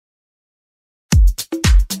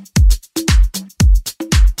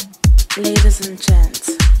Ladies and gents,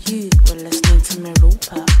 you were listening to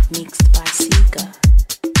Meropa, mixed by Ceega.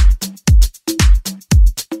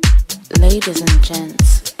 Ladies and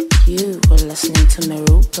gents, you were listening to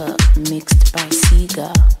Meropa, mixed by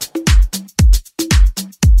Ceega.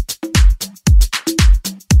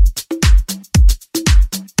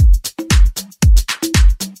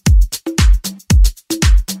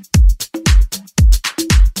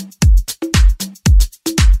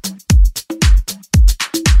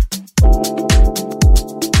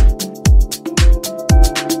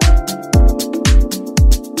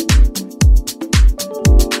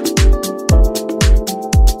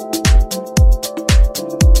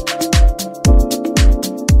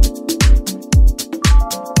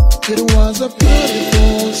 It was a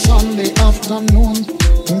beautiful Sunday afternoon,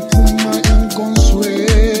 Mpuma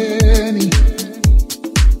Nkonsweni.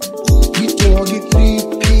 He told the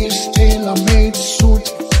three-piece tailor-made suit,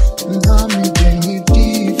 Nami Jenny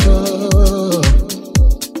Diva.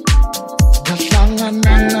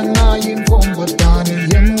 Gahlangana naye ngombadane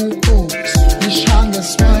yemubuks, Nishanga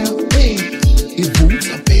smile, hey,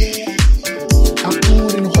 ivutha bear. I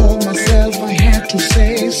couldn't hold myself, I had to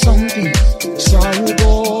say something.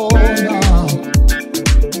 Sawubona.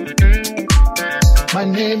 My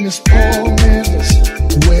name is Paul.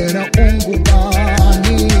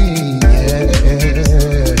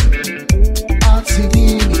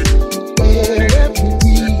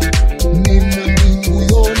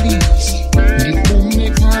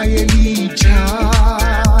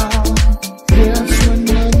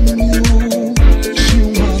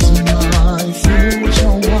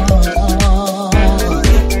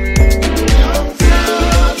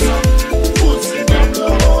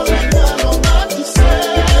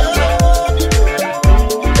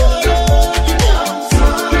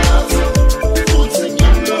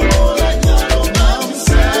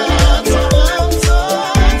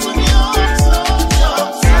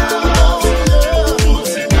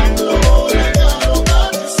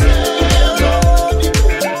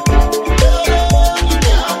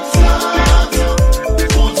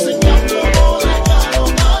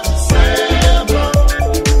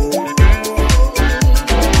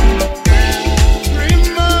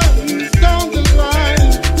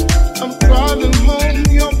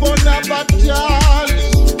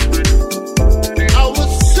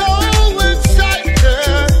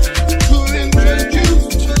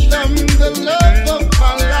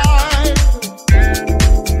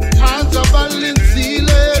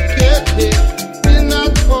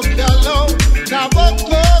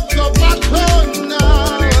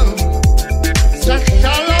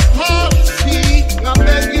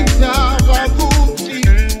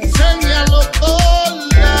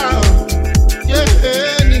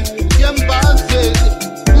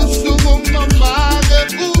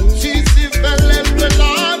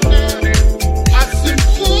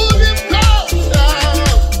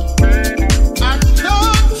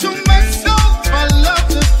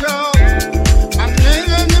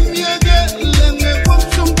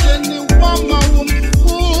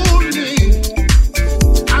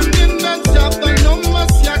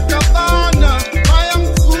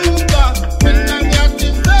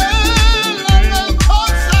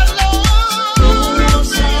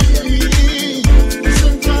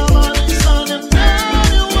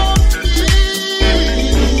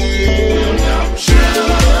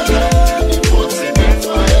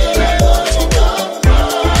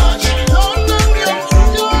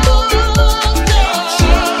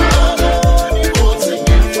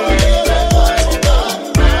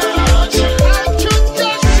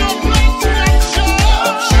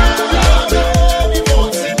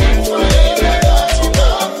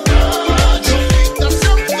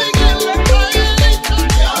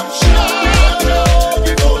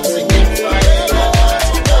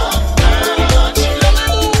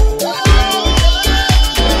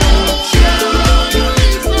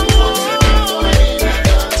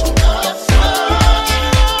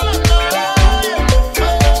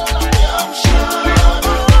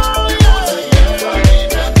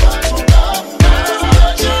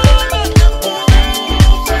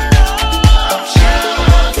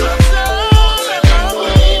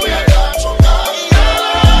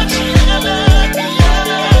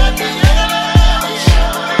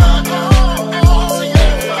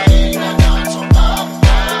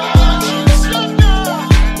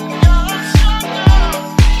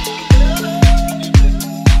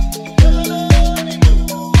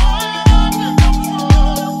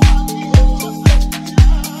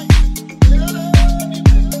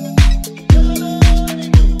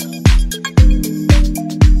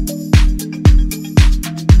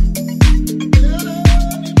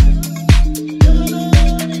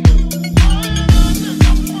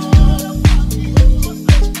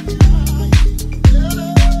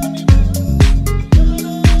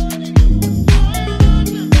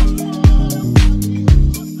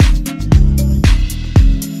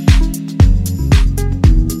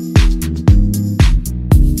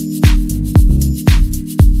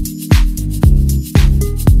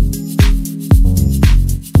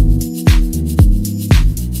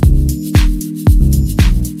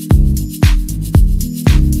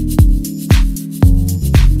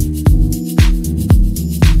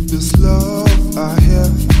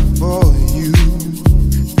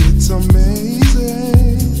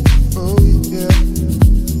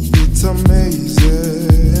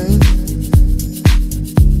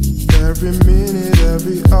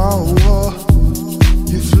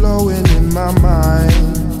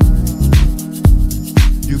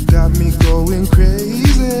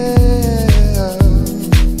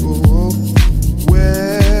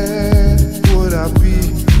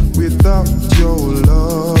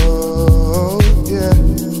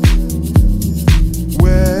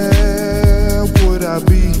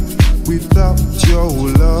 without your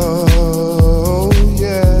love,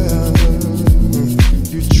 yeah.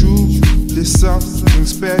 You truly something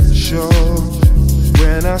special.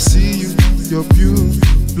 When I see you, your beauty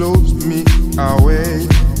blows me away.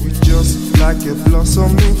 You just like a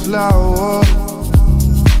blossoming flower.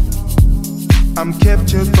 I'm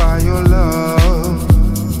captured by your love.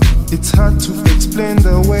 It's hard to explain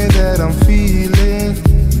the way that I'm feeling.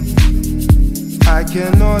 I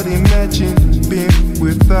cannot imagine being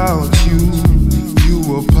without you. You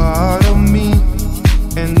were part of me,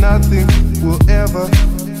 and nothing will ever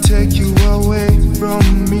take you away from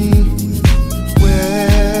me.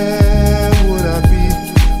 Where would I be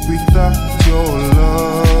without your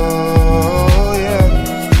love? Yeah.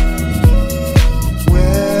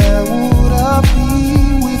 Where would I be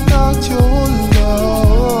without your love?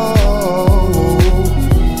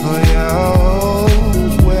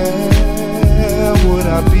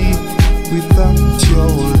 Without your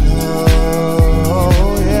love,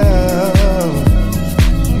 yeah.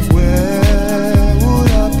 Where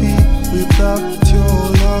would I be without your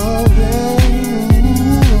love? Where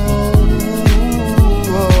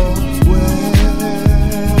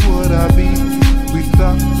would I be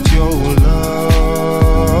without your love,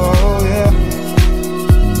 yeah.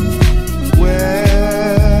 Where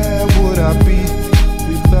would I be without your love, yeah. Where would I be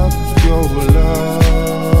without your love?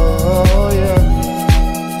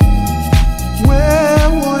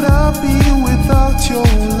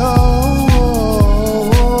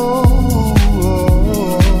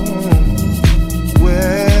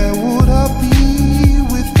 Where would I be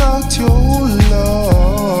without your love?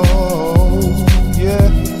 Yeah.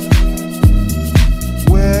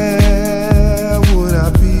 Where would I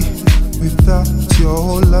be without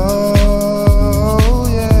your love?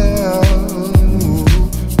 Yeah.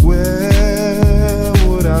 Where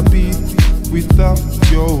would I be without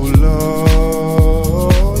your love?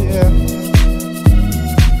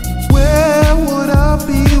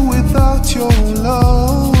 Without your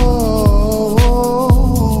love,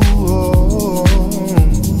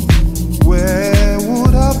 where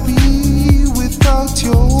would I be without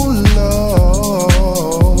your love?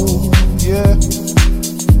 Yeah.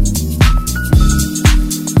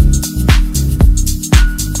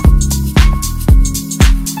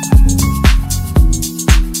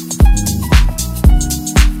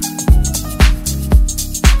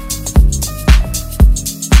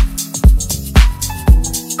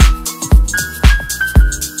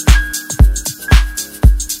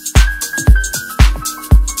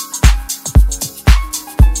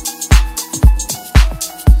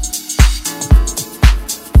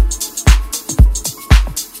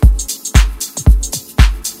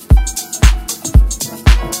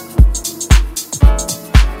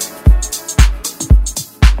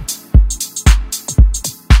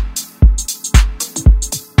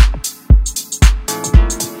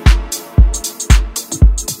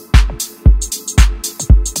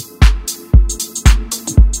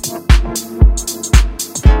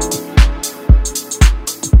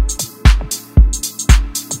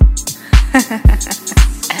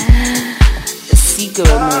 Ceega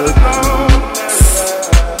Meropa.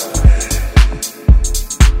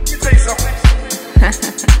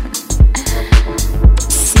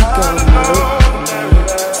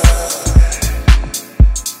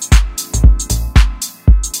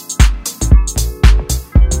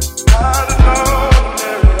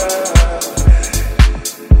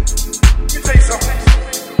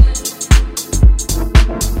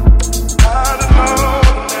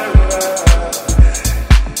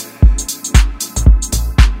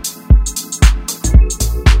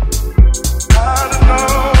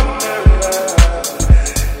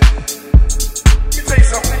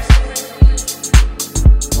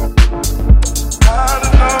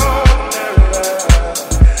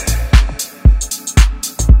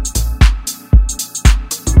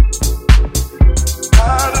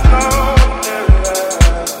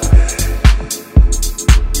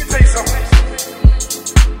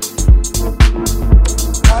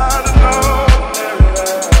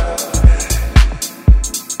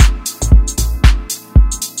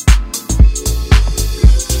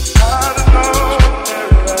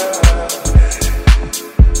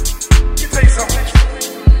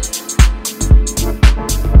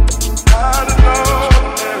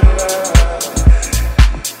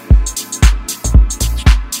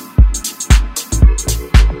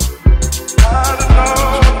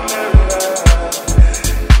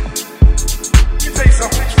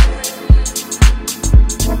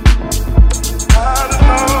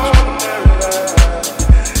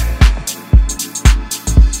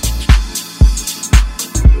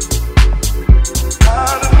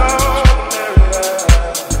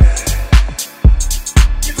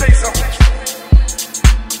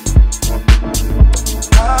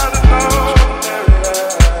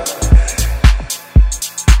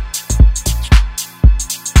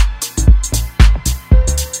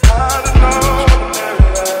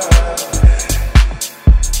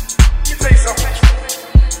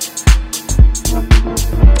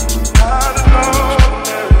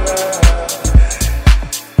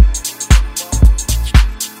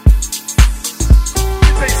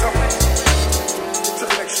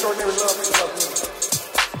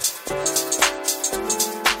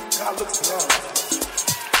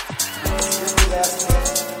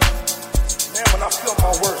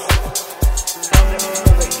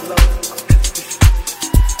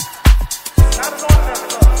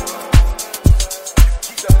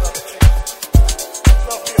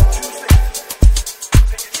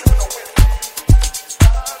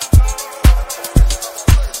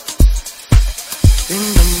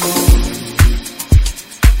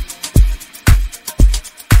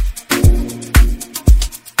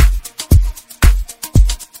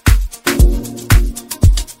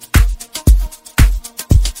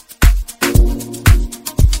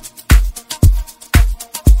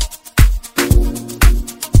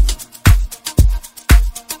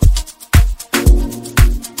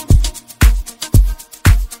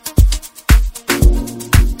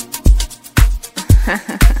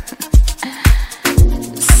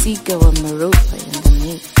 Meropa in the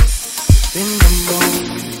mix. In the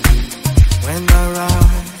morning, when I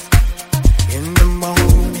rise, in the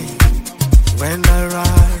morning, when I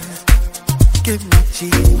rise, give me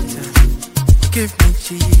Jesus, give me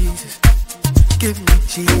Jesus, give me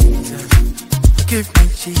Jesus, give me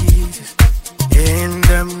Jesus. In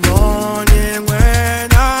the morning when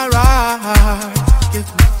I rise, give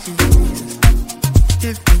me Jesus,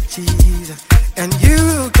 give me Jesus, and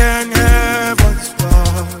you can have what's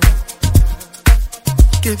wrong.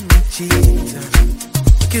 Give me Jesus,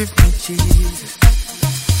 give me Jesus.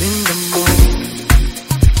 In the morning,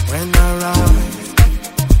 when I rise,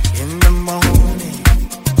 in the morning,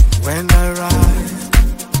 when I rise,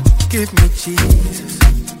 give me Jesus,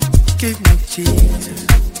 give me Jesus,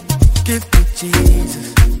 give me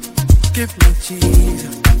Jesus, give me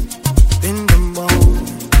Jesus. In the morning,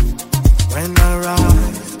 when I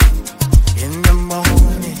rise, in the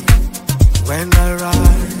morning, when I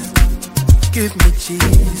rise, give me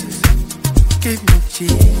Jesus, give me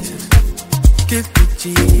Jesus, give me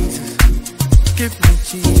Jesus, give me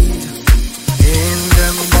Jesus. In the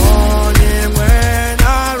morning when I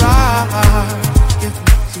rise, give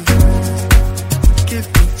me Jesus, give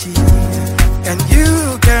me Jesus, and you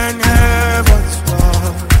can have what's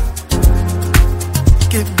wrong.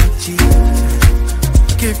 Give me Jesus,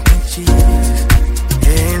 give me Jesus.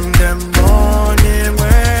 In the morning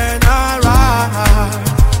when I rise,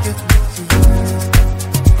 give me Jesus,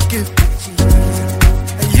 give me Jesus,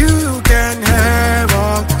 and you can have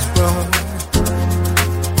what's wrong.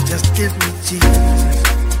 Just give me Jesus,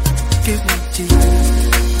 give me Jesus.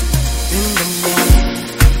 In the morning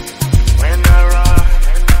when I rise.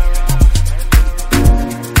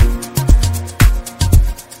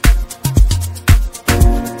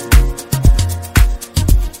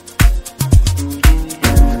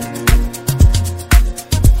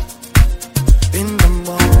 In the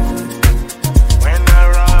morning when I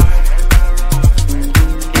rise.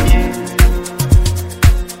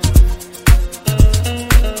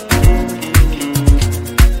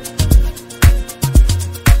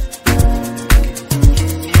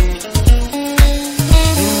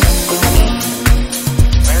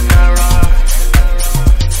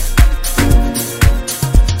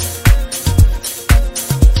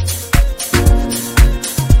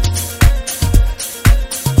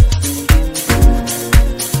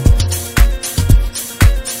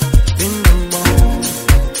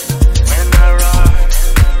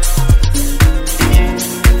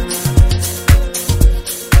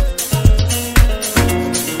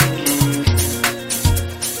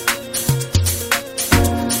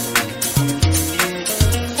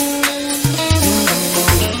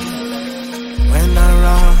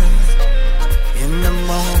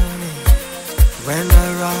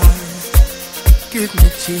 Give me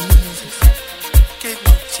Jesus, give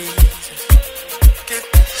me Jesus, give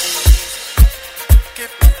me Jesus,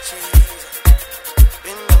 give me Jesus.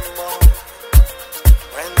 In the morning,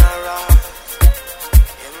 when I rise,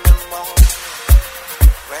 in the morning,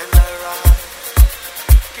 when I rise,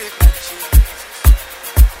 give me Jesus,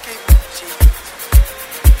 give me Jesus,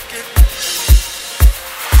 give me Jesus,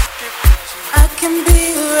 give me Jesus. I can be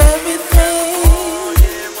your everything.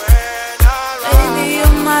 Baby,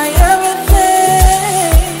 you're my everything.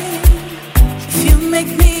 If you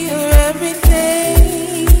make me your everything,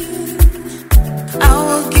 I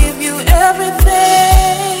will give you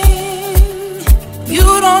everything. You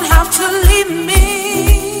don't have to leave me.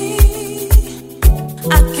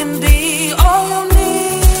 I can be all you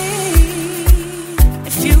need.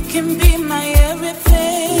 If you can be my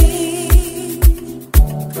everything,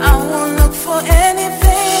 I won't look for anything.